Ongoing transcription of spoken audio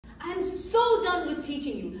I'm so done with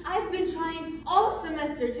teaching you. I've been trying all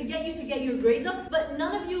semester to get your grades up, but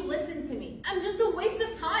none of you listen to me. I'm just a waste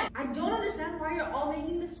of time. I don't understand why you're all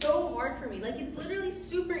making this so hard for me. Like, it's literally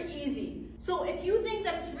super easy. So if you think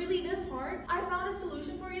that it's really this hard, I found a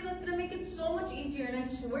solution for you that's gonna make it so much easier, and I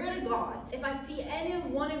swear to God, if I see any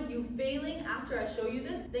one of you failing after I show you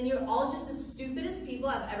this, then you're all just the stupidest people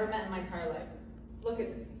I've ever met in my entire life. Look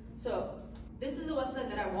at this. So, this is the website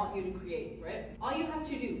that I want you to create, right? All you have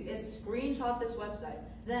to do is screenshot this website,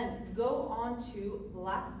 then go on to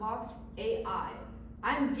Blackbox AI.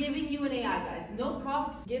 I'm giving you an AI, guys. No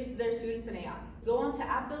prof gives their students an AI. Go on to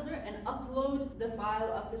App Builder and upload the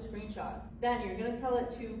file of the screenshot. Then you're gonna tell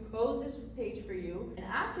it to code this page for you. And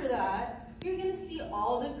after that, you're gonna see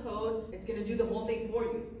all the code. It's gonna do the whole thing for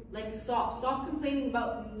you. Like, stop complaining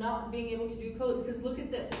about not being able to do codes, because look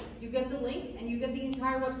at this. You get the link and you get the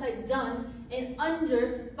entire website done in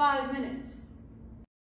under 5 minutes.